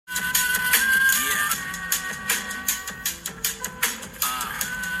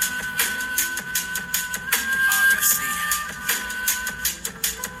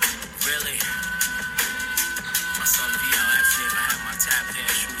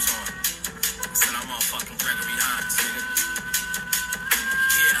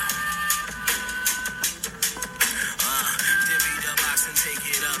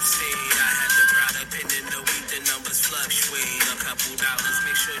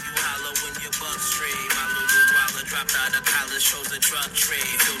dropped out of college, chose a drug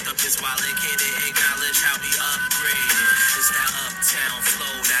trade. Filled up his wallet, can't acknowledge how we upgraded. It's that uptown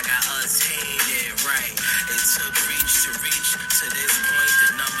flow that got us hated, right? It took reach to this point. The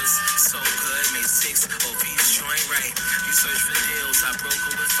numbers so good, made 6 of each joint, right? You search for deals, I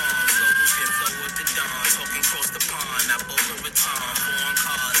broker with farms. Locals can flow with the dawn. Talking cross the pond, I boca Raton. Born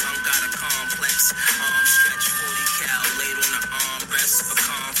cars, got a complex. Arm stretch, 40 cal, laid on the armrest for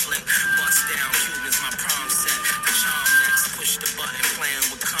conflict. Bust down, Cubans, my prom set. The charm next, push the button, playing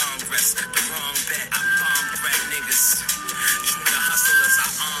with Congress. The wrong bet, I bomb threat niggas. Junior hustlers, I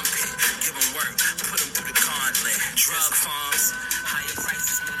armpit. Give them work, put them through the gauntlet. Drug farms, higher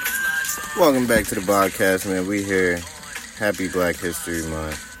prices when the floods on. Welcome back to the podcast, man. We here. Happy Black History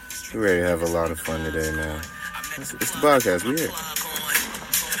Month. We're ready to have a lot of fun today, man. It's the podcast. We here.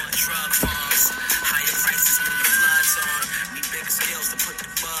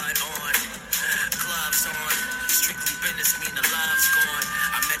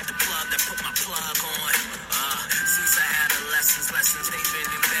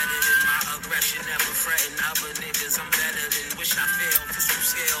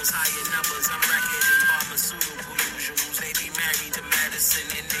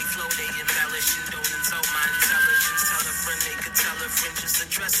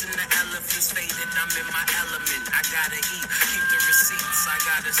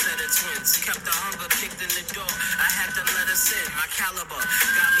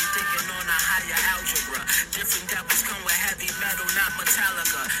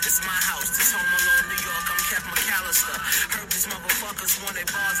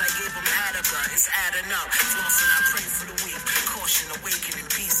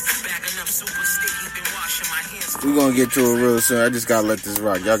 We're gonna get to it real soon. I just gotta let this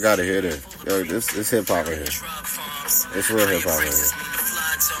rock. Y'all gotta hear this. Yo, this hip hop right here. It's real hip hop right here.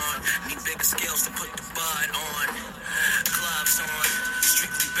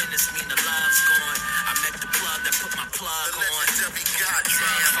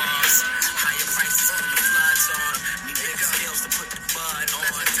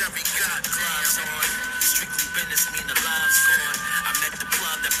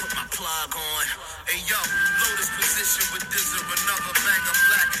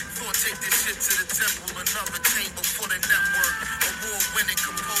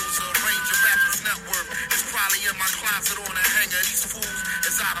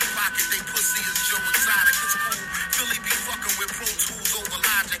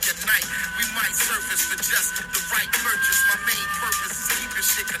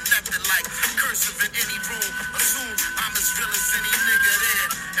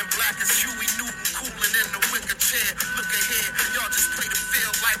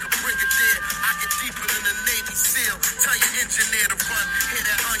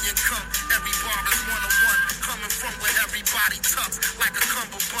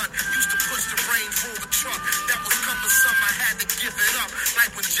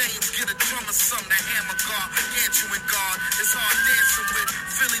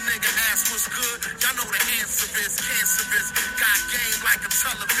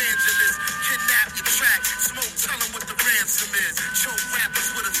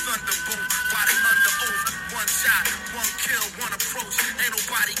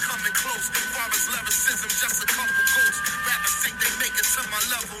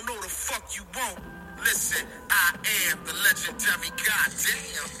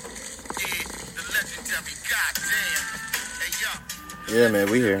 Yeah,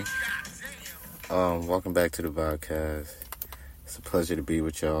 man, we here. Welcome back to the podcast. It's a pleasure to be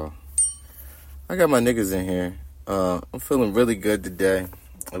with y'all. I got my niggas in here. I'm feeling really good today.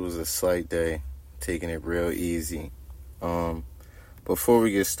 It was a slight day, taking it real easy. Before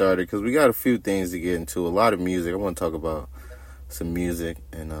we get started, because we got a few things to get into, a lot of music. I want to talk about some music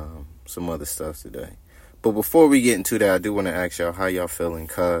and some other stuff today. But before we get into that, I do want to ask y'all how y'all feeling.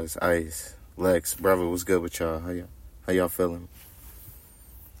 Cuz, Ice, Lex, brother, what's good with y'all? How y'all feeling?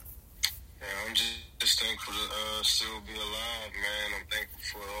 I'm just thankful to still be alive, man. I'm thankful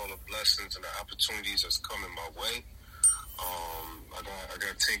for all the blessings and the opportunities that's coming my way. I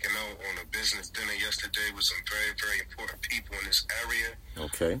got taken out on a business dinner yesterday with some very, very important people in this area.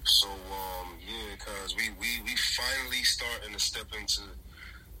 Okay. So, yeah, because we finally starting to step into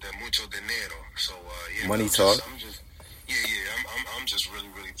the mucho dinero. So, yeah. Money talk. I'm just really,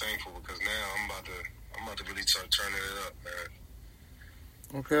 really thankful because now I'm about to really start turning it up, man.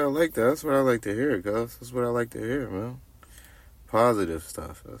 Okay, I like that. That's what I like to hear, Gus. That's what I like to hear, man. Positive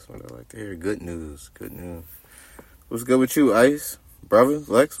stuff. That's what I like to hear. Good news. Good news. What's good with you, Ice? Brother,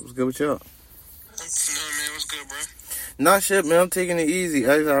 Lex, what's good with y'all? No, man, what's good, bro? Not shit, man. I'm taking it easy.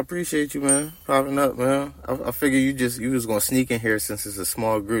 I appreciate you, man. Popping up, man. I figure you was gonna sneak in here since it's a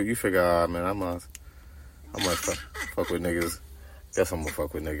small group. You figure, man, I might fuck with niggas. Guess I'm gonna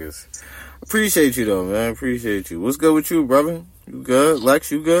fuck with niggas. Appreciate you though, man. Appreciate you. What's good with you, brother? You good?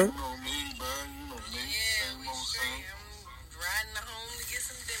 Lex, you good? You know me, man. You know me. Yeah, we straight. I'm riding home to get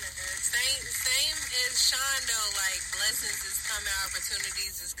some dinner. Same as Sean though. Like blessings is coming,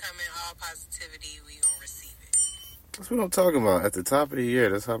 opportunities is coming, all positivity. We gonna receive it. That's what I'm talking about. At the top of the year,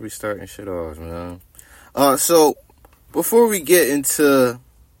 that's how we starting shit off, man. So before we get into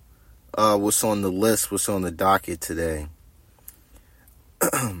what's on the list, what's on the docket today,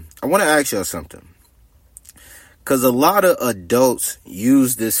 I want to ask y'all something. Because a lot of adults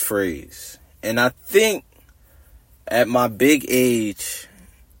use this phrase. And I think at my big age,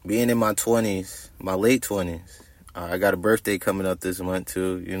 being in my 20s, my late 20s, I got a birthday coming up this month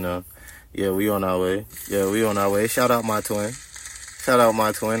too, you know. Yeah, we on our way. Shout out my twin.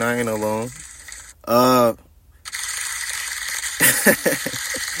 I ain't alone. But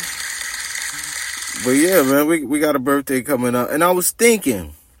yeah, man, we got a birthday coming up. And I was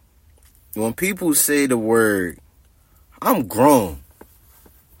thinking, when people say the word, I'm grown.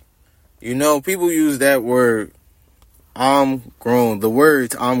 You know, people use that word, I'm grown. The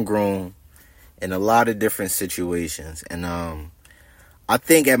words, I'm grown, in a lot of different situations. And I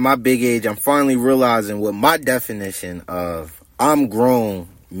think at my big age, I'm finally realizing what my definition of I'm grown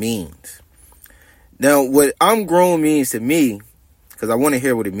means. Now, what I'm grown means to me, because I want to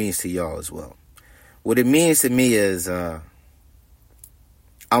hear what it means to y'all as well. What it means to me is I'm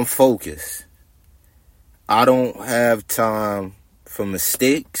focused. I don't have time for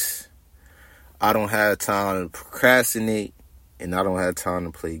mistakes. I don't have time to procrastinate. And I don't have time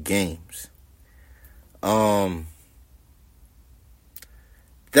to play games.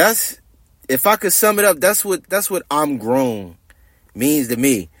 That's, if I could sum it up, that's what I'm grown means to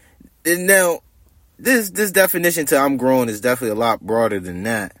me. And now, this definition to I'm grown is definitely a lot broader than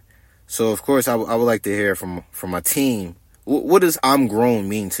that. So, of course, I would like to hear from my team. What does I'm grown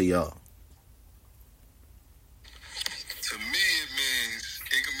mean to y'all? To me,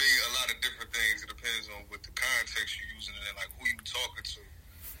 it can mean a lot of different things. It depends on what the context you're using it in, like who you talking to.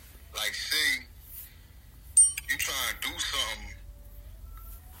 Like, say, you try and do something,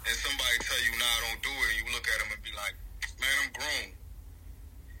 and somebody tell you, nah, don't do it, and you look at them and be like, man, I'm grown.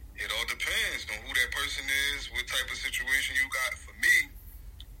 It all depends on who that person is, what type of situation you got. For me,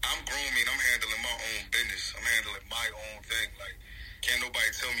 I'm grown, I'm handling my own business. I'm handling my own thing. Like, can't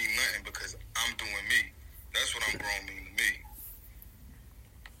nobody tell me nothing because I'm doing me. That's what I'm grown mean to me.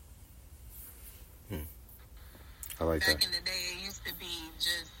 I like that. Back in the day, it used to be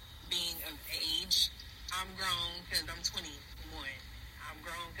just being of age. I'm grown because I'm 21. I'm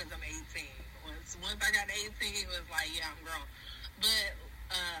grown because I'm 18. Once I got to 18, it was like, yeah, I'm grown. But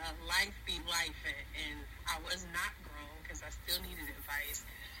life be life, and I was not grown because I still needed advice.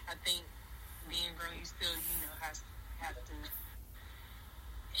 I think being grown, you still, have to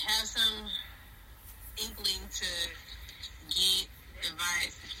have some inkling to get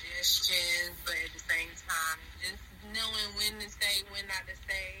advice, suggestions, but at the same time, just knowing when to say, when not to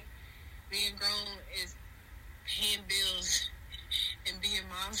say. Being grown is paying bills and being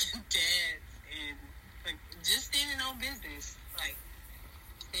moms and dads and like just standing on business, like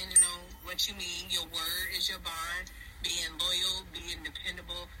standing on what you mean. Your word is your bond. Being loyal, being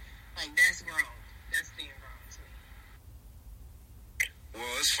dependable, like that's grown. That's being grown to me.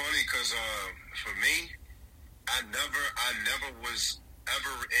 Well, it's funny because for me, I never was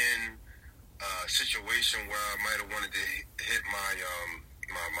ever in a situation where I might have wanted to hit my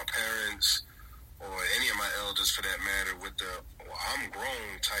parents or any of my elders for that matter with the I'm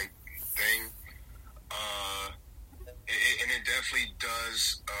grown type thing. And it definitely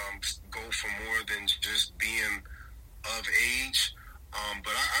does go for more than just being of age.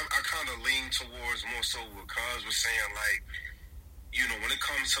 But I kind of lean towards more so what Cuz was saying, like, when it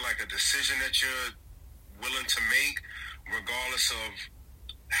comes to like a decision that you're willing to make, regardless of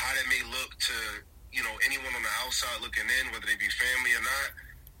how that may look to, anyone on the outside looking in, whether they be family or not,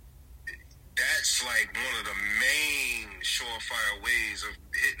 that's like one of the main surefire ways of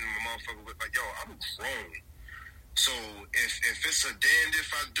hitting a motherfucker with like, yo, I'm grown. So if it's a damned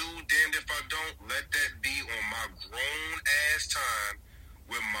if I do, damned if I don't, let that be on my grown ass time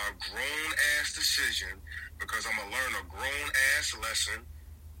with my grown ass decision, because I'm gonna learn a grown ass lesson,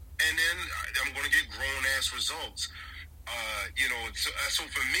 and then I'm gonna get grown ass results. So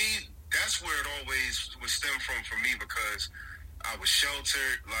for me, that's where it always would stem from for me, because I was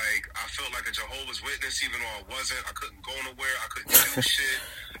sheltered. Like, I felt like a Jehovah's Witness, even though I wasn't. I couldn't go nowhere. I couldn't do shit.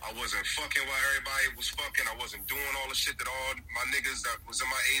 I wasn't fucking while everybody was fucking. I wasn't doing all the shit that all my niggas that was in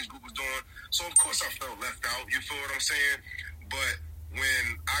my age group was doing. So, of course, I felt left out. You feel what I'm saying? But when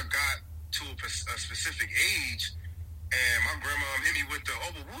I got to a specific age, and my grandma hit me with the,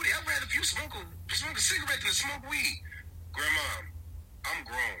 oh, but Woody, I'd rather if you smoke a cigarette than smoke weed. Grandma, I'm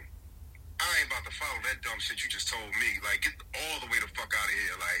grown. I ain't about to follow that dumb shit you just told me. Like, get all the way the fuck out of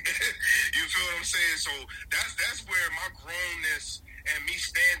here. Like, you feel what I'm saying? So that's where my grownness and me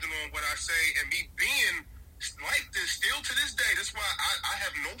standing on what I say and me being like this still to this day. That's why I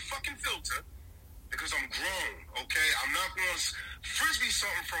have no fucking filter, because I'm grown. Okay, I'm not going to frisbee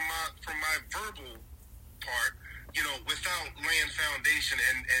something from my verbal part, you know, without laying foundation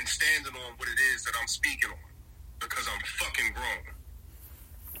and standing on what it is that I'm speaking on, because I'm fucking grown.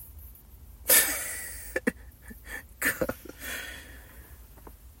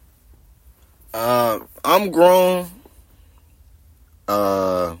 I'm grown.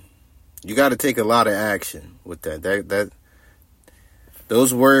 You got to take a lot of action with that.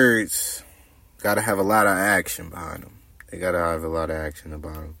 Those words got to have a lot of action behind them. They got to have a lot of action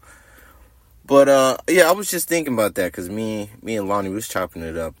about them. But yeah, I was just thinking about that because me and Lonnie was chopping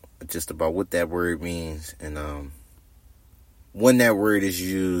it up just about what that word means and when that word is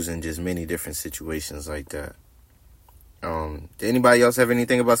used in just many different situations like that. Did anybody else have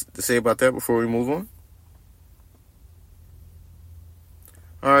anything to say about that before we move on?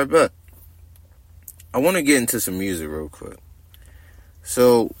 All right, bet. I want to get into some music real quick.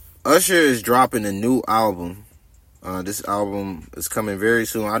 So, Usher is dropping a new album. This album is coming very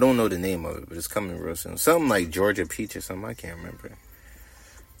soon. I don't know the name of it, but it's coming real soon. Something like Georgia Peach or something. I can't remember.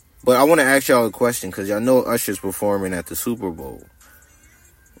 But I want to ask y'all a question because y'all know Usher's performing at the Super Bowl.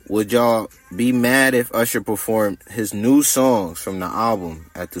 Would y'all be mad if Usher performed his new songs from the album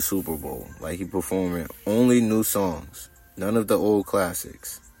at the Super Bowl? Like he performing only new songs, none of the old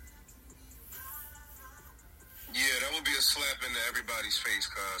classics. Yeah, that would be a slap into everybody's face,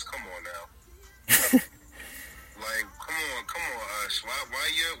 cuz. Come on now. Like, come on, Ush. Why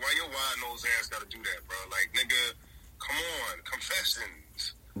your wide-nosed ass gotta do that, bro? Like, nigga, come on,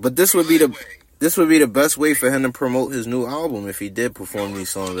 Confessions. But this would be the best way for him to promote his new album if he did perform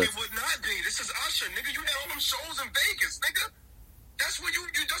these songs. It would not be. This is Usher, nigga. You had all them shows in Vegas, nigga. That's where you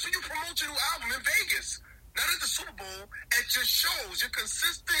promote your new album, in Vegas. Not at the Super Bowl, at your shows, your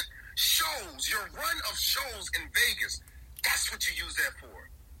consistent shows, your run of shows in Vegas. That's what you use that for.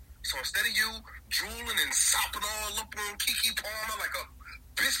 So instead of you drooling and sopping all up on Keke Palmer like a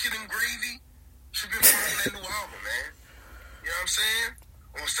biscuit and gravy, you should be promoting that new album, man. You know what I'm saying?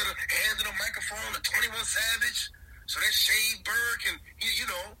 Or instead of handing a microphone to 21 Savage so that Shade Bird can, you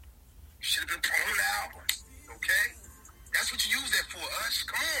know, you should have been promoting the album, okay? That's what you use that for, Ush.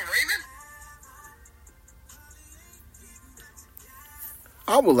 Come on, Raymond.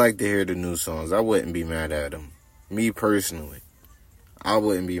 I would like to hear the new songs. I wouldn't be mad at him. Me personally. I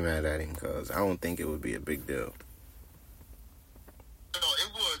wouldn't be mad at him because I don't think it would be a big deal. No, it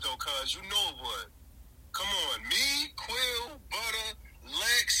would though, cuz you know it would. Come on, me, Quill, Butter,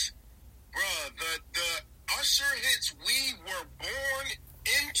 Lex, bruh, the Usher hits we were born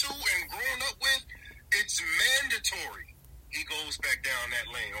into and grown up with, it's mandatory. He goes back down that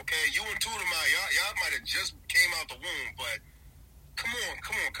lane, okay? You and Tudor, y'all might have just came out the womb, but come on,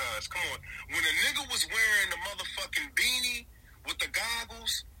 cuz, come on. When a nigga was wearing the motherfucking beanie with the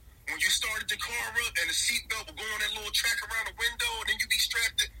goggles, when you started the car up and the seatbelt would go on that little track around the window and then you be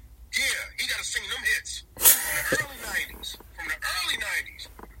strapped in, yeah, he gotta sing them hits from the early 90s,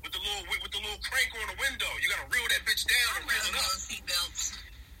 with the little crank on the window. You gotta reel that bitch down and reel it up. Seatbelts.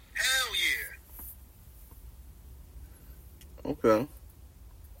 Hell yeah. Okay.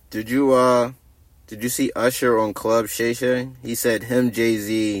 Did you see Usher on Club Shay Shay? He said him,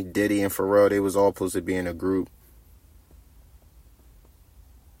 Jay-Z, Diddy, and Pharrell, they was all supposed to be in a group.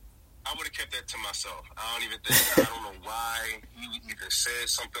 I would have kept that to myself. I don't know why he even said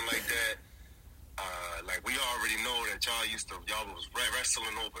something like that. Like, we already know that y'all was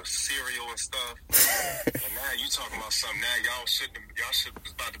wrestling over cereal and stuff. And now you talking about something. Now y'all was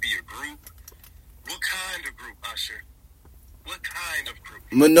about to be a group. What kind of group, Usher? What kind of group?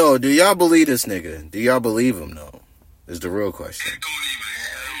 But no, do y'all believe this nigga? Do y'all believe him, though? Is the real question. It don't even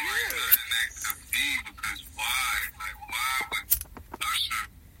have to be, because why? Like, why would Usher,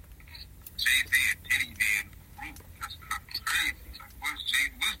 Jay-Z, and Diddy be in the group? That's crazy. Like, what's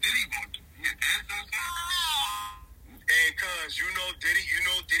Diddy gonna do? He a dancer or something? And cuz, you know Diddy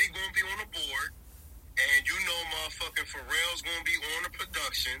gonna be on the board, and you know motherfucking Pharrell's gonna be on the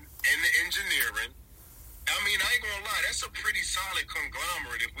production and the engineering. I mean, I ain't gonna lie, that's a pretty solid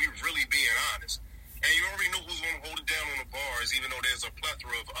conglomerate if we really being honest. And you already know who's gonna hold it down on the bars, even though there's a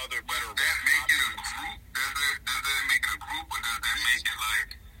plethora of other better. Does that make it a group? Does that make it a group, or does that make it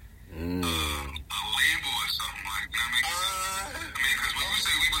like a label or something like that? I mean, because when you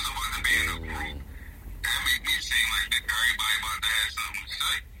say we was about to be in a group, that make me seem like everybody about to have something to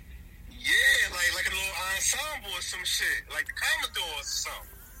say. Yeah, like a little ensemble or some shit, like the Commodores or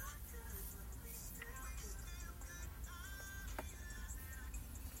something.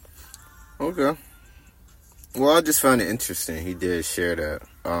 Okay. Well, I just found it interesting. He did share that.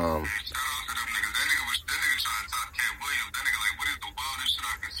 Shout out to them niggas. That nigga trying to top Cat Williams. That nigga like, what is the wildest shit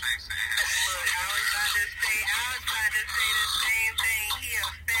I can say? Look, I was about to say the same thing. He a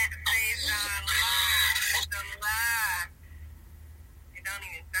fat face on lie. It's a lie. It don't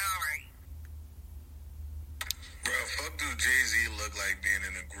even sound right. Bro, fuck do Jay-Z look like being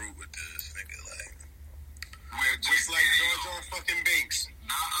in a group with this nigga? Like, just like John fucking Banks.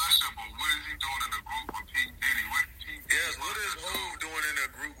 Not Usher, but what is he doing in a group with P. Diddy? Yes, what is Hov doing in a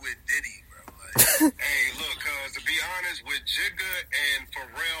group with Diddy, bro? Like, hey, look, cuz to be honest, with Jigga and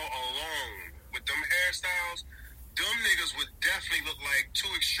Pharrell alone, with them hairstyles, them niggas would definitely look like two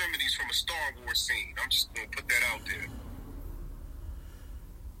extremities from a Star Wars scene. I'm just gonna put that out there.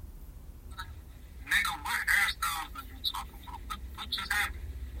 Nigga, what hairstyles are you talking about? What just happened?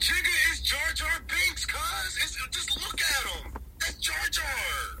 Jigga is Jar Jar Binks, cuz. Just look at him. That's Jar Jar.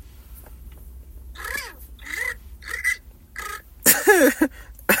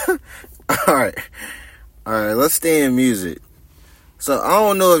 Alright, let's stay in music. So, I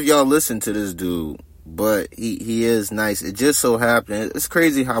don't know if y'all listen to this dude, but he is nice. It just so happened, it's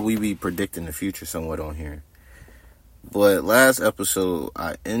crazy how we be predicting the future somewhat on here. But last episode,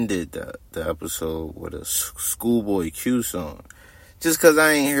 I ended the episode with a Schoolboy Q song. Just because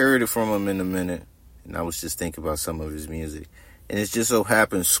I ain't heard it from him in a minute. And I was just thinking about some of his music. And it just so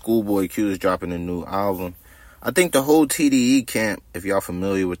happens Schoolboy Q is dropping a new album. I think the whole TDE camp, if y'all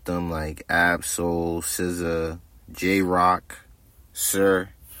familiar with them, like Ab-Soul, SZA, J-Rock, Sir.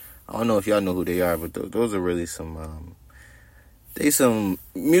 I don't know if y'all know who they are, but those are really some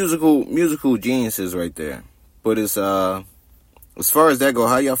musical geniuses right there. But it's as far as that go,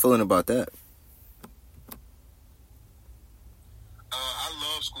 how y'all feeling about that? I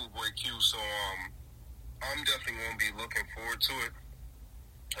love Schoolboy Q, so I'm definitely gonna be looking forward to it.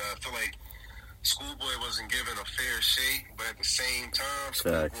 I feel like Schoolboy wasn't given a fair shake, but at the same time,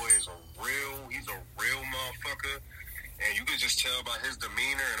 Schoolboy is he's a real motherfucker, and you could just tell by his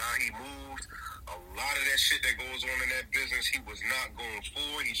demeanor and how he moved. A lot of that shit that goes on in that business, he was not going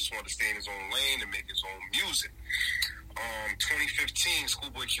for. He just wanted to stay in his own lane and make his own music. 2015,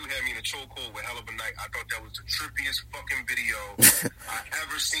 Schoolboy Q had me in a chokehold with Hell of a Night. I thought that was the trippiest fucking video I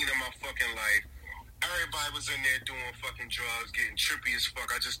ever seen in my fucking life. Everybody was in there doing fucking drugs, getting trippy as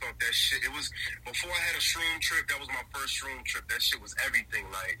fuck. I just thought that shit, it was, before I had a shroom trip, that was my first shroom trip. That shit was everything.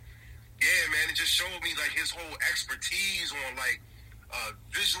 Like, yeah, man, it just showed me, like, his whole expertise on, like,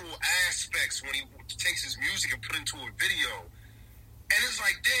 visual aspects when he takes his music and put it into a video. And it's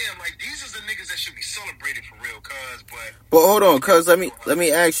like, damn, like, these are the niggas that should be celebrated for real, cuz, but hold on, cuz, let me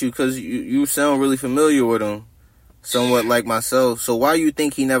ask you, cuz you sound really familiar with him, somewhat like myself, so why you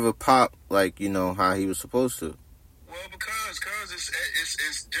think he never popped, like, you know, how he was supposed to? Well, because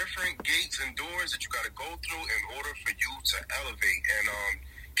it's different gates and doors that you gotta go through in order for you to elevate, and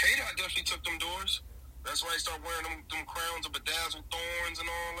K-Dot definitely took them doors. That's why he started wearing them crowns of bedazzled thorns and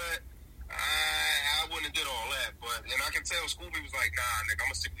all that. I wouldn't have did all that, and I can tell Scooby was like, nah, nigga,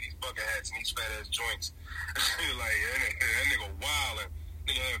 I'm gonna stick to these bucket hats and these fat ass joints. Like, that nigga wildin'.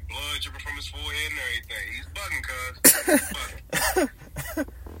 Nigga had blood dripping from his forehead and everything. He's bugging,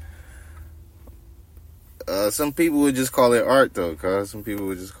 cuz. Some people would just call it art, though, cuz. Some people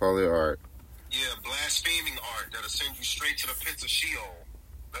would just call it art. Yeah, blaspheming art that'll send you straight to the pits of Sheol.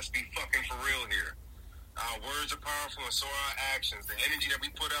 Let's be fucking for real here. Our words are powerful and so are our actions. The energy that we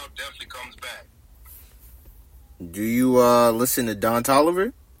put out definitely comes back. Do you listen to Don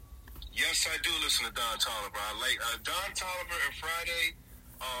Toliver? Yes, I do listen to Don Toliver. I like Don Toliver and Friday.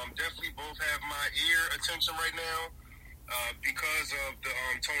 Definitely both have my ear attention right now because of the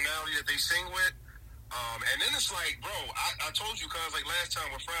tonality that they sing with. And then it's like, bro, I told you, cuz, like last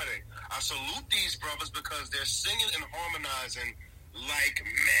time with Friday, I salute these brothers because they're singing and harmonizing like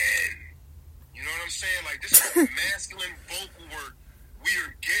men. You know what I'm saying? Like, this is masculine vocal work we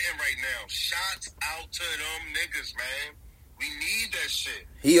are getting right now. Shots out to them niggas, man. We need that shit.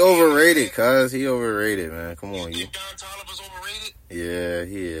 He overrated, cuz. He overrated, man. Come on, you think Don Toliver's overrated? Yeah,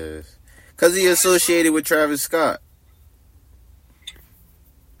 he is. Cuz he associated with Travis Scott.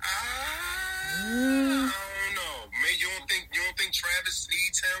 I don't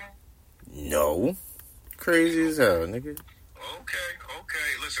No. Crazy as hell, nigga. Okay.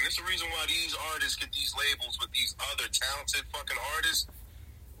 Listen, it's the reason why these artists get these labels with these other talented fucking artists.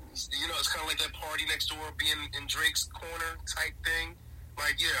 You know, it's kind of like that Party Next Door being in Drake's corner type thing.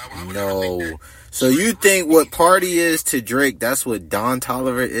 Like, yeah, I would never think No. that. So you think what Party is to Drake, that's what Don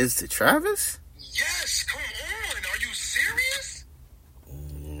Toliver is to Travis? Yes, come on. Are you serious?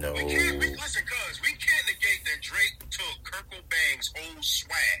 No. Listen, cuz, we can't negate that Drake took Kurt Cobain's whole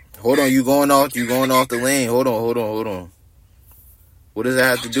swag. Hold on, you going off the lane. Hold on. What does that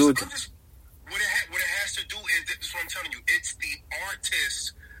have to do with it? What it has to do is, this is what I'm telling you, it's the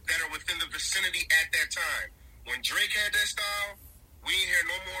artists that are within the vicinity at that time. When Drake had that style, we ain't hear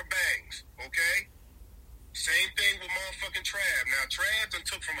no more bangs, okay? Same thing with motherfucking Trav. Now, Trav done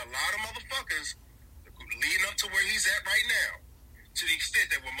took from a lot of motherfuckers leading up to where he's at right now. To the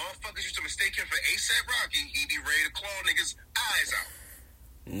extent that when motherfuckers used to mistake him for A$AP Rocky, he'd be ready to claw niggas' eyes out.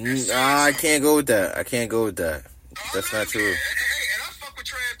 I can't go with that. That's not true. Hey, and I fuck with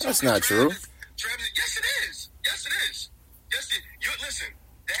Trav too. That's not true. Yes, it is. Listen,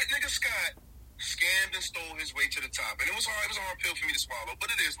 that nigga Scott scammed and stole his way to the top. And it was hard. It was a hard pill for me to swallow, but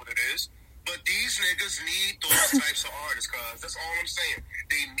it is what it is. But these niggas need those types of artists, cuz. That's all I'm saying.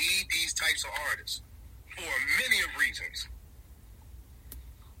 They need these types of artists for many of reasons.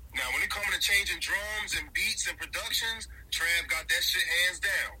 Now, when it comes to changing drums and beats and productions, Trav got that shit hands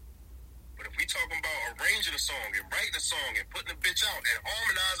down. But if we talking about arranging a song and writing a song and putting a bitch out and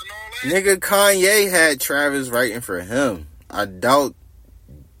harmonizing all that... Nigga, Kanye had Travis writing for him. I doubt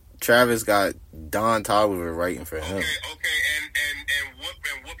Travis got Don Toliver writing for him. Okay, and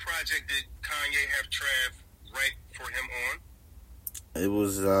what project did Kanye have Trav write for him on? It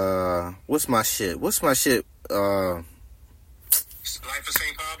was, what's my shit? Life of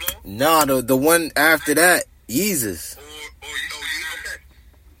St. Pablo? Nah, the one after that, Yeezus. Okay.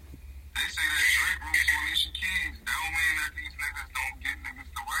 They say that Drake wrote for Alicia Keys. That don't mean that these niggas don't get niggas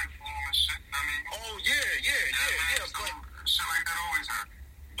to write for them and shit. I mean, yeah. But shit like that always happens.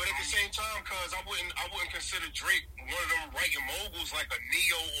 But at the same time, cuz I wouldn't consider Drake one of them writing moguls like a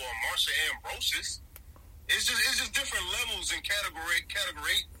Neo or a Marsha Ambrosius. It's just different levels and categories,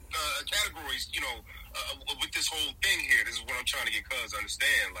 you know, with this whole thing here. This is what I'm trying to get cuz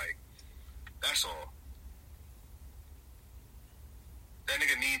understand. Like, that's all. That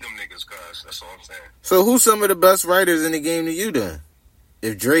nigga need them niggas, cuz. That's all I'm saying. So who's some of the best writers in the game to you then?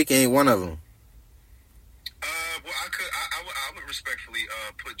 If Drake ain't one of them. Well, I would respectfully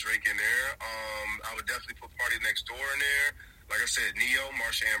put Drake in there. I would definitely put Party Next Door in there. Like I said, Neo,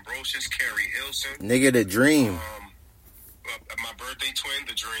 Marsha Ambrosius, Carrie Hilson. Nigga, The Dream. My birthday twin,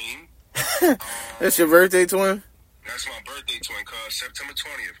 The Dream. That's your birthday twin? That's my birthday twin, cuz September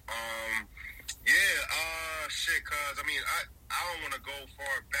 20th. Shit, cuz I mean, I don't want to go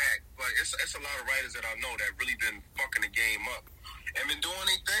far back, but it's a lot of writers that I know that really been fucking the game up and been doing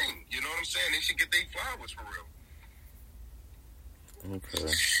their thing. You know what I'm saying? They should get their flowers for real. Okay.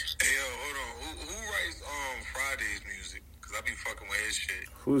 Hey, yo, hold on. Who writes Friday's music? Cause I be fucking with his shit.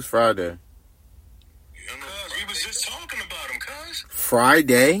 Who's Friday? You know, cuz we was just talking about him, cuz.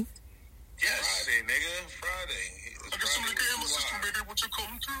 Friday? Yes. Friday, nigga. Friday. I got some nigga in my system, baby. What you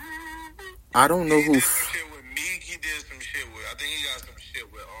come to? I don't know who. He did some shit with Meek. He did some shit with. I think he got some shit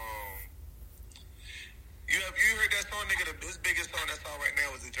with. You heard that song, nigga? His biggest song that's out right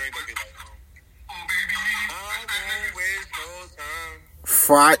now is the Drake that be like, oh baby, I won't waste no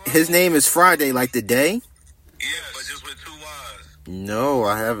time. His name is Friday, like the day? Yeah, but just with two Y's. No,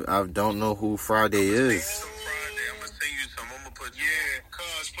 I don't know who Friday is. Some Friday. I'm gonna sing you some. I'm gonna put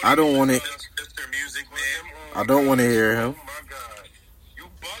cuz. I don't want it. Mr. Music Man. I don't want to hear him. Oh my God, you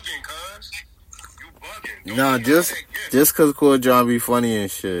bugging, cuz. You bugging. Nah, just cause Cool John be funny and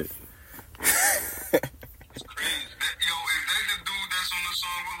shit. It's crazy. Yo, is that the dude that's on the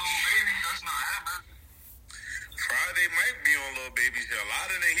song with Lil Baby? That's not happening. Friday might be on Lil Baby's shit. A lot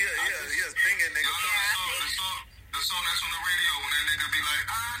of it here, yeah, singing nigga. The song that's on the radio when that nigga be like,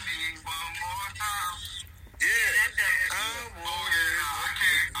 I need one more time. Yeah.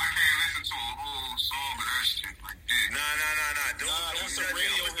 I can't listen to a whole song of that shit like this. Nah. That's a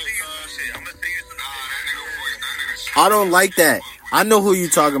radio hit, cuz. I'm gonna sing you some that nigga voice. That nigga. I don't like that. I know who you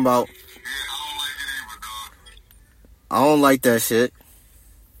talking about. Yeah, I don't like it either, dog. I don't like that shit.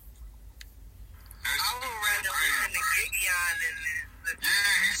 I would rather listen to Giveon than this. Yeah,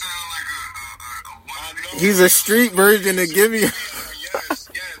 he sound like a one. He's a street version of Giveon. Yes.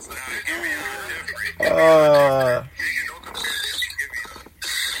 Nah, Giveon different. Don't compare this to Giveon.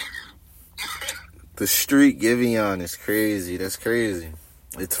 The street Giveon is crazy. That's crazy.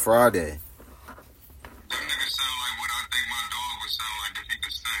 It's Friday. That nigga sound like what I think my dog would sound like if he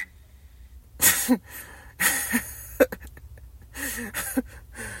could sing.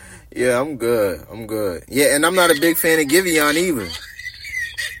 Yeah, I'm good. Yeah, and I'm not a big fan of Giveon either.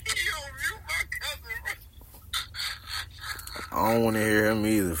 I don't want to hear him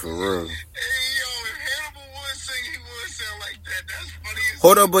either, for real. Hey, yo, if Hannibal would sing, he would sound like that. That's funny as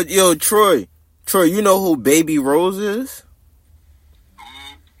Hold up, but yo, Troy, you know who Baby Rose is?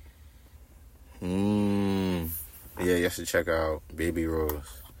 Yeah, you should check out Baby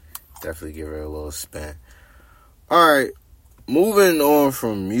Rose. Definitely give her a little spin. Alright, moving on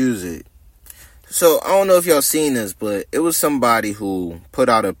from music. So, I don't know if y'all seen this, but it was somebody who put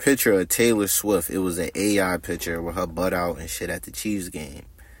out a picture of Taylor Swift. It was an AI picture with her butt out and shit at the Chiefs game.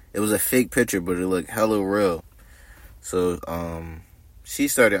 It was a fake picture, but it looked hella real. So, she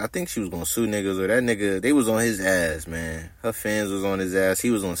started, I think she was gonna sue niggas, or that nigga, they was on his ass, man. Her fans was on his ass. He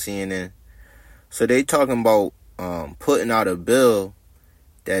was on CNN. So, they talking about putting out a bill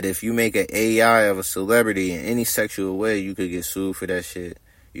that if you make an AI of a celebrity in any sexual way, you could get sued for that shit.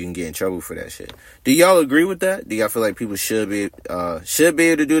 You can get in trouble for that shit. Do y'all agree with that? Do y'all feel like people should be able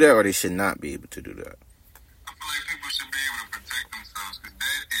to do that, or they should not be able to do that? I feel like people should be able to protect themselves, because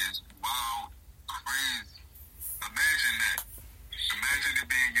that is wild, crazy. Imagine that. Imagine it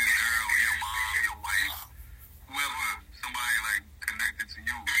being your girl, your mom, your wife, whoever, somebody like connected to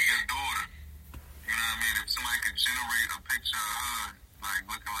you, your daughter. You know what I mean? If somebody could generate a picture of her, like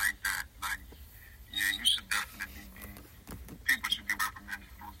looking like that, like, yeah, you should definitely people should be reprimanded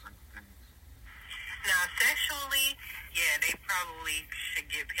for those type of things. Now, sexually, yeah, they probably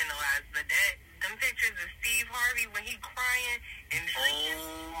should get penalized, but them pictures of Steve Harvey when he crying and drinking.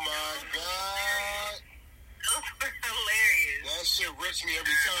 Oh my God. Those were hilarious. That shit rips me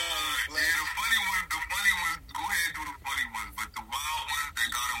every time. Like, the funny ones, go ahead and do the funny ones, but the wild ones that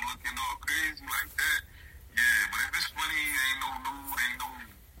got him looking all crazy like that, yeah, but if it's funny, ain't no nude, ain't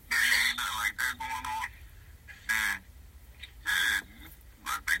nothing like that going on, then, yeah,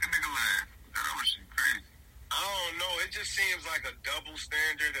 like, make a nigga laugh. That other shit crazy. I don't know, it just seems like a double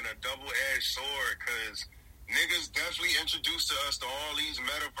standard and a double-edged sword, because niggas definitely introduced to us to all these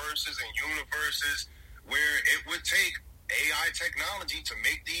metaverses and universes where it would take AI technology to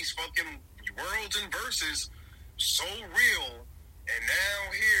make these fucking worlds and verses so real. And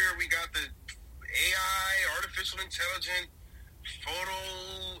now here we got the AI, artificial intelligent,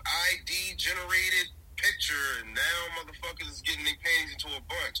 photo ID generated picture, and now motherfuckers is getting their panties into a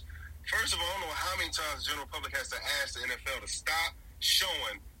bunch. First of all, I don't know how many times the general public has to ask the NFL to stop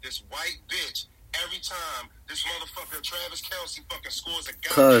showing this white bitch every time this motherfucker Travis Kelce fucking scores a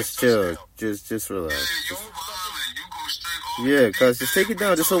goddamn touchdown. Just relax. Yeah, you're wildin'. You go straight over. Yeah, cuz just take it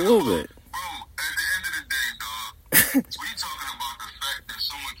down just a little bit. Bro, at the end of the day, dog, we talking about the fact that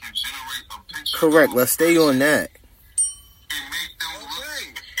someone can generate a picture. Correct, let's stay on that. And make them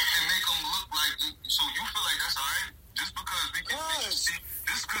look like, so you feel like that's alright? Just because we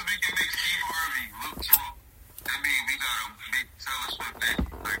can make Steve Harvey look drunk, that means we gotta make Taylor Swift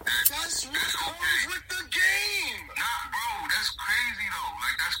like that. That's what comes with the game. Nah, bro, that's crazy though.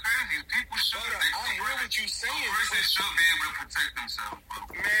 Like, that's crazy. People should. I hear what you're saying. A person should be able to protect themselves, bro.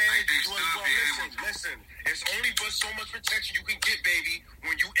 Man, like, listen. It's only but so much protection you can get, baby,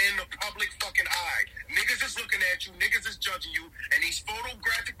 when you in the public fucking eye. Niggas is looking at you, niggas is judging you, and these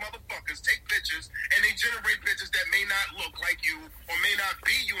photographic motherfuckers take pictures and they generate pictures that may not look like you or may not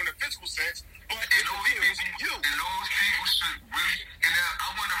be you in a physical sense, but it reveals you. And those people should really, and I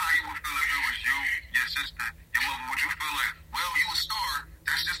wonder how you would feel if it was you, your sister, your mother. Would you feel like, well, you a star,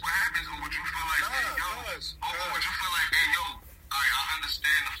 that's just what happens, or would you feel like, hey, yo, or would you feel like, hey, yo, I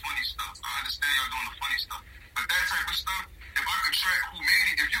understand the funny stuff. I understand y'all doing the funny stuff. But that type of stuff, if I could track who made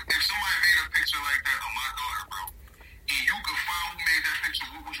it, if somebody made a picture like that of my daughter, bro, and you could find who made that picture,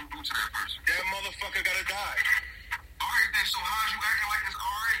 what would you do to that person? That motherfucker gotta die. Alright then, so how's you acting like it's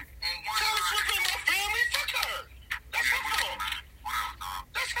alright on one side? Taylor Swift ain't my family, fuck her. That's her fault. What else, dog?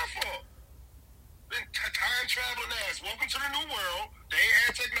 That's her fault. Then time traveling ass. Welcome to the new world. They ain't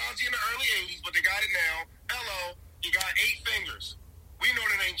had technology in the early 80s, but they got it now. Hello. You got 8 fingers. We know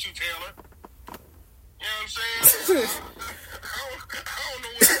that ain't you, Taylor. You know what I'm saying? I don't know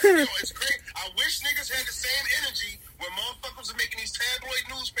what to do. It's crazy. I wish niggas had the same energy when motherfuckers are making these tabloid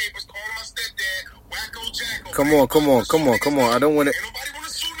newspapers calling my stepdad Wacko Jacko. Come on. I don't want to. Ain't nobody want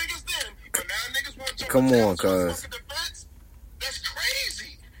to sue niggas then. But now niggas want to come on, cuz. That's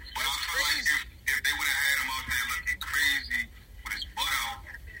crazy. That's crazy. If they would have had him out there looking crazy with his butt out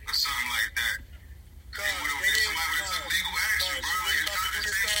or something like that, somebody would have took legal action, bro.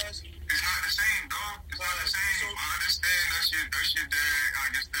 It's not the same, dog. It's not the same. So, I understand that's your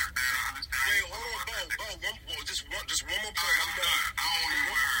dad, your stepdad. I understand. Wait, hold on, bro. Just one more point. I'm done. I don't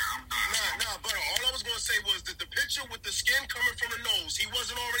even want to hear. I'm done. Nah, bro.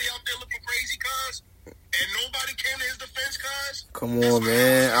 Come on,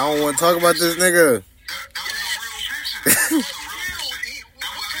 man. I don't want to talk about this nigga. That was a real picture. That was a real picture.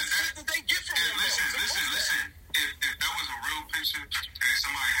 That wasn't that. Listen. If that was a real picture and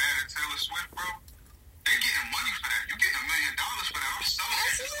somebody had a Taylor Swift, bro, they getting money for that. You getting $1 million for that. I'm selling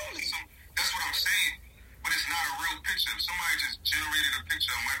it. Absolutely. So that's what I'm saying. But it's not a real picture. If somebody just generated a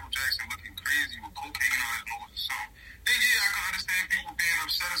picture of Michael Jackson looking crazy with cocaine on his nose or something, then yeah, I can understand people being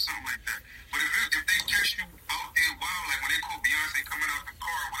upset or something like that. But if they catch you out there wild, like when they caught Beyonce coming out the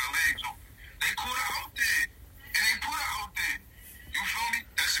car with her legs open, they caught her out there. And they put her out there. You feel me?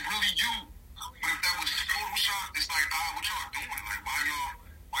 That's really you. But if that was Photoshop, it's like, what y'all doing? Like, why y'all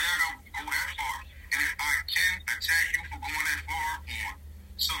gotta go that far? And if I can attack you for going that far on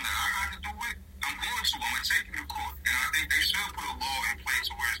something that I got to do with, I'm going to. I'm going to take you to court. And I think they should put a law in place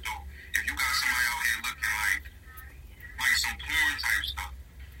where it's though, if you got somebody out here looking like some porn type stuff,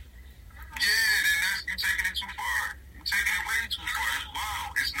 yeah, then you're taking it too far. You're taking it way too far. It's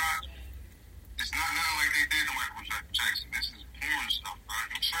wild. It's not nothing like they did to Michael Jackson. This is porn stuff, bro.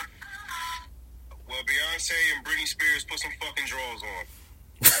 You tripping. Well, Beyonce and Britney Spears put some fucking drawers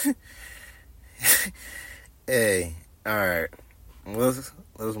on. Hey, alright. Let's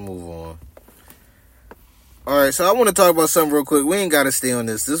move on. Alright, so I want to talk about something real quick. We ain't got to stay on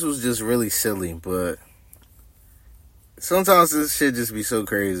this. This was just really silly, but sometimes this shit just be so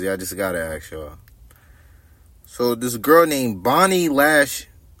crazy. I just gotta ask y'all. So this girl named Bonnie Lachey,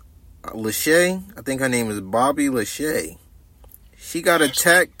 I think her name is Bobby Lachey. She got a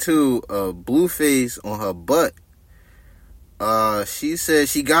tattoo of Blueface on her butt. She said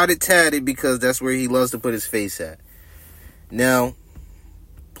she got it tatted because that's where he loves to put his face at. Now,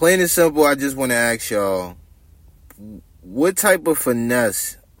 plain and simple, I just want to ask y'all, what type of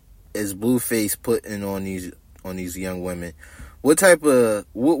finesse is Blueface putting on these young women? What type of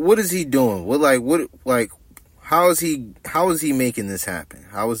what is he doing? How is he making this happen?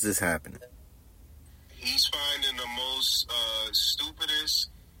 How is this happening? He's finding the most stupidest,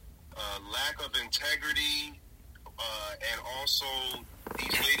 lack of integrity, and also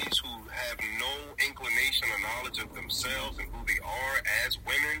these ladies who have no inclination or knowledge of themselves and who they are as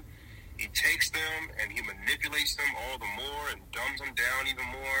women. He takes them and he manipulates them all the more and dumbs them down even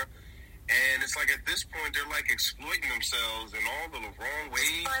more. And it's like at this point they're like exploiting themselves in all the wrong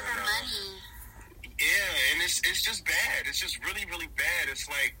ways. For the money. Yeah, and it's just bad. It's just really, really bad. It's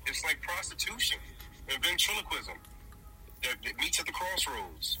like prostitution and ventriloquism that meets at the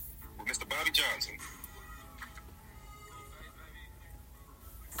crossroads with Mr. Bobby Johnson.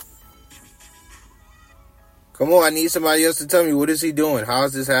 Come on, I need somebody else to tell me, what is he doing? How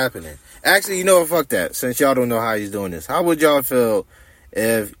is this happening? Actually, you know what? Fuck that. Since y'all don't know how he's doing this, how would y'all feel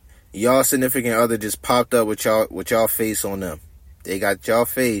if y'all significant other just popped up with y'all face on them? They got y'all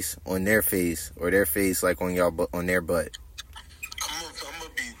face on their face, or their face like on their butt. I'm gonna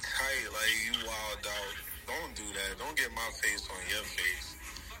be tight, like you wild out. Don't do that. Don't get my face on your face.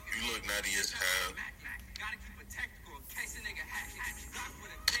 You look nutty as hell.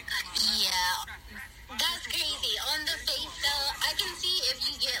 Yeah, that's crazy. On the face, though, I can see if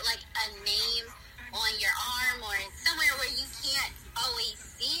you get like a name on your arm or somewhere where you can't always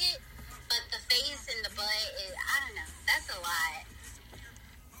see it, but the face and the butt is, I don't know, that's a lot.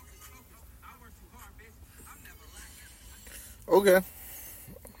 Okay.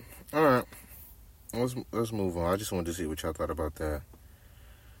 All right. Let's move on. I just wanted to see what y'all thought about that.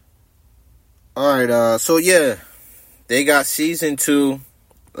 All right. So yeah, they got season 2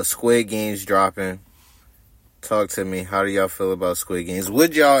 of Squid Games dropping. Talk to me. How do y'all feel about Squid Games?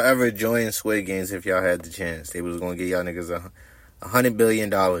 Would y'all ever join Squid Games if y'all had the chance? They was gonna give y'all niggas $100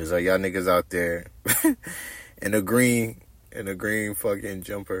 billion. Are y'all niggas out there in a green fucking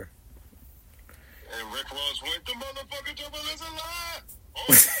jumper? And Rick Ross went, the motherfucking jumper is alive.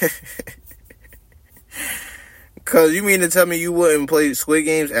 Oh. Cause you mean to tell me you wouldn't play Squid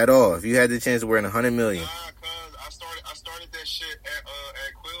Games at all if you had the chance to win $100 million? Nah, cause I started that shit at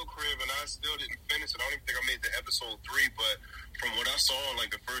Quill Crib and I still didn't finish it. I don't even think I made the episode 3, but from what I saw in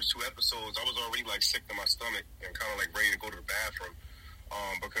like the first 2 episodes, I was already like sick to my stomach and kind of like ready to go to the bathroom.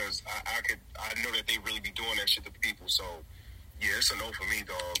 Because I know that they really be doing that shit to people. So yeah, it's a no for me,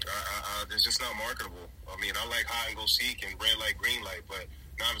 dog. It's just not marketable. I mean, I like hide and go seek and red light, green light, but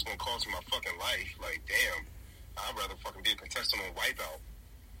now it's gonna cost me my fucking life. Like, damn, I'd rather fucking be a contestant on Wipeout.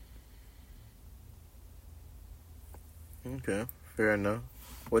 Okay, fair enough.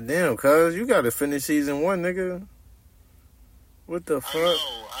 Well, damn, cuz you gotta finish season 1, nigga. What the fuck?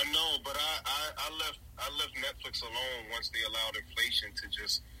 I know, but I left Netflix alone once they allowed inflation to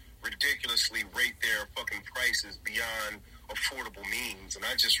just ridiculously rate their fucking prices beyond affordable means, and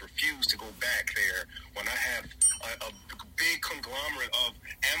I just refuse to go back there when I have a big conglomerate of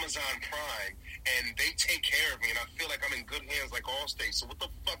Amazon Prime, and they take care of me, and I feel like I'm in good hands like Allstate. So what the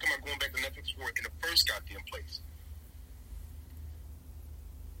fuck am I going back to Netflix for in the first goddamn place?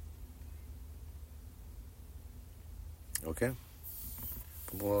 Okay.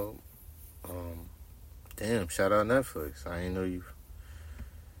 Well, damn, shout out Netflix. I didn't know you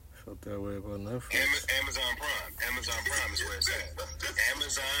felt that way about Netflix. Amazon Prime. Amazon Prime is where it's at.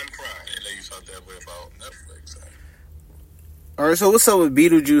 Amazon Prime. I know you felt that way about Netflix. Alright, so what's up with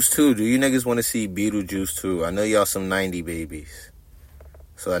Beetlejuice 2? Do you niggas want to see Beetlejuice 2? I know y'all some 90 babies.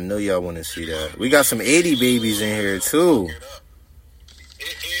 So I know y'all want to see that. We got some 80 babies in here, too.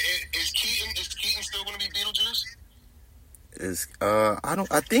 Is Keaton still going to be Beetlejuice?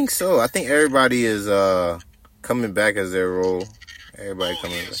 I think so. I think everybody is coming back as their role. Everybody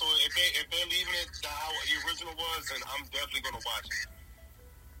coming back. So if they're leaving it how the original was, then I'm definitely gonna watch it.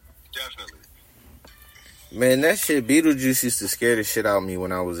 Definitely. Man, that shit, Beetlejuice used to scare the shit out of me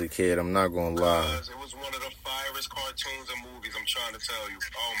when I was a kid. I'm not gonna lie. It was one of the firest cartoons and movies, I'm trying to tell you.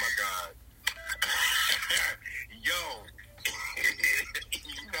 Oh my god. Yo.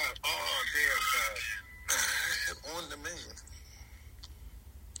 You got, oh damn god. On the man.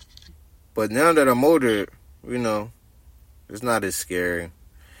 But now that I'm older, you know, it's not as scary.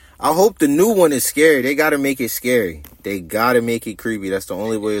 I hope the new one is scary. They gotta make it scary. They gotta make it creepy. That's the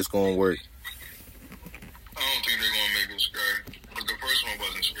only way it's gonna work. I don't think they're gonna make it scary. But the first one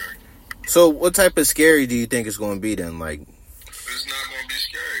wasn't scary. So what type of scary do you think it's gonna be then? Like, it's not gonna be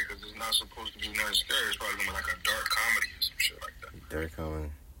scary because it's not supposed to be nothing scary. It's probably gonna be like a dark comedy or some shit like that. Dark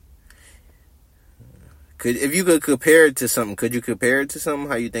comedy. If you could compare it to something, could you compare it to something?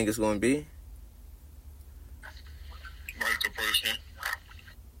 How you think it's gonna be? Like the first one.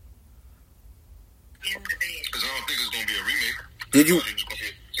 Because I don't think it's gonna be a remake. Did you? It's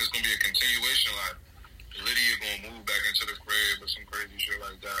gonna be a continuation. Like Lydia gonna move back into the crib or some crazy shit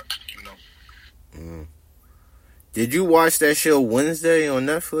like that. You know. Did you watch that show Wednesday on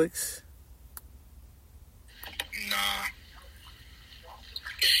Netflix? Nah.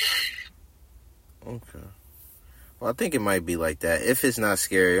 Okay. Well, I think it might be like that. If it's not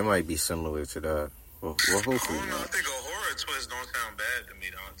scary, it might be similar to that. Well hopefully not. I think a horror twist don't sound bad to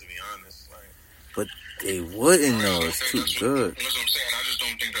me, though, to be honest. Like, but they wouldn't know. It's too good. That's what I'm saying. I just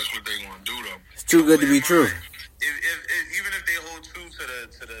don't think that's what they want to do, though. It's too good to be true. Even if they hold true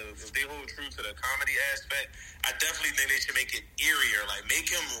to the comedy aspect, I definitely think they should make it eerier. Like, make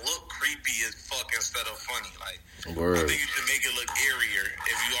him look creepy as fuck instead of funny. Like, Word. I think you should make it look eerier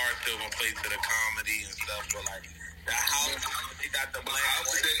if you are still gonna play to the comedy and stuff. But like, the house, they got the black. How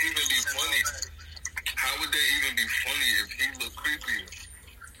would that even be funny? How would that even be funny if he looked creepier?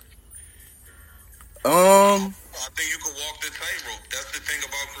 I think you can walk the tightrope. That's the thing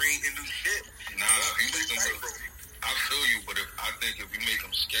about creating new shit. Nah, if you make them look, I feel you, but I think if you make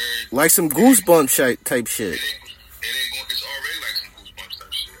them scary, like some Goosebumps type shit. It ain't going. It's already like some Goosebumps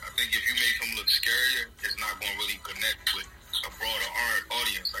type shit. I think if you make them look scarier, it's not going to really connect with a broader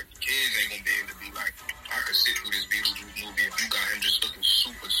audience. Like the kids ain't going to be able to be like, I could sit through this Beetlejuice movie if you got him just looking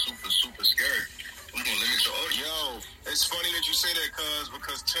super, super, super scary. We're going to limit your audience. Yo, it's funny that you say that,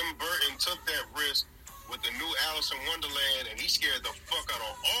 because Tim Burton took that risk with the new Alice in Wonderland, and he scared the fuck out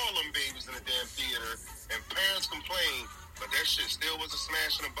of all them babies in the damn theater, and parents complained, but that shit still was a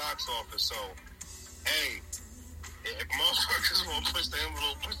smash in the box office. So, hey, if motherfuckers want to push the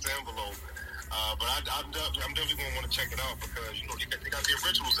envelope, push the envelope. But I'm definitely going to want to check it out because, you know, they got the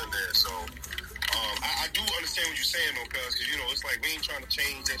originals in there. So, I do understand what you're saying, though, because, you know, it's like we ain't trying to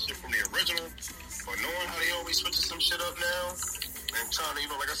change that shit from the original, but knowing how they always switching some shit up now, and trying to, you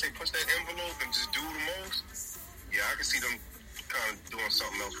know, like I say, push that envelope and just do the most. Yeah, I can see them kind of doing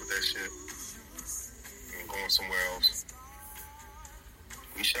something else with that shit and going somewhere else.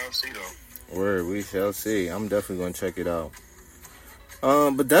 We shall see, though. Word, we shall see. I'm definitely gonna check it out.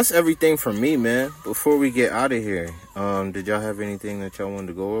 But that's everything from me, man. Before we get out of here, did y'all have anything that y'all wanted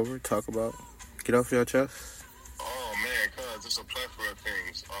to go over, talk about, get off your chest? Oh man, cuz it's a plethora of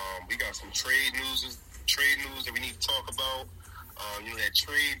things. We got some trade news that we need to talk about. You know, that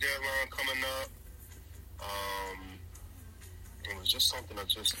trade deadline coming up. It was just something I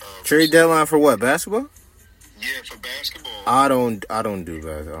just trade deadline for what? Basketball? Yeah, for basketball. I don't do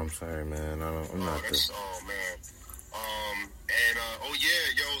basketball. I'm sorry, man. I'm not this. Oh man. And oh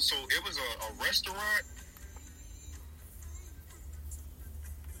yeah, yo. So it was a restaurant.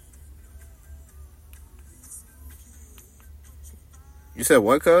 You said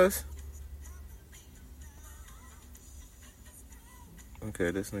what, cuz? Okay. Okay,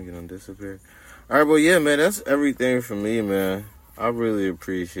 this nigga done disappeared. Alright, well, yeah, man, that's everything for me, man. I really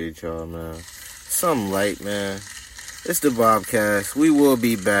appreciate y'all, man. Something light, man. It's the Bobcast. We will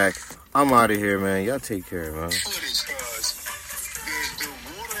be back. I'm out of here, man. Y'all take care, man. Footage,